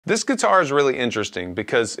This guitar is really interesting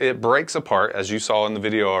because it breaks apart, as you saw in the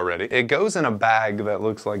video already. It goes in a bag that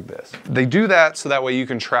looks like this. They do that so that way you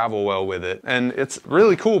can travel well with it. And it's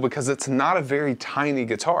really cool because it's not a very tiny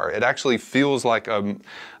guitar. It actually feels like a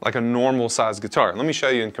normal sized guitar. Let me show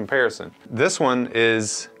you in comparison. This one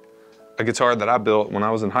is a guitar that I built when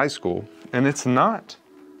I was in high school, and it's not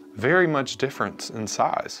very much difference in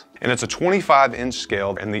size. And it's a 25-inch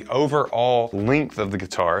scale, and the overall length of the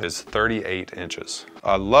guitar is 38 inches.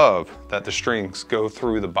 I love that the strings go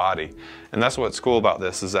through the body. And that's what's cool about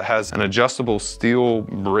this, is it has an adjustable steel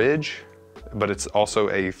bridge, but it's also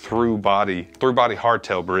a through body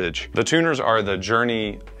hardtail bridge. The tuners are the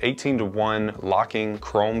Journey 18-to-1 locking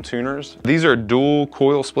chrome tuners. These are dual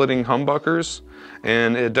coil splitting humbuckers,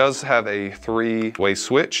 and it does have a 3-way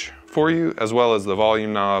switch for you, as well as the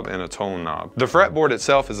volume knob and a tone knob. The fretboard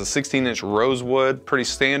itself is a 16-inch rosewood, pretty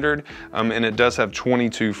standard, and it does have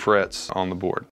 22 frets on the board.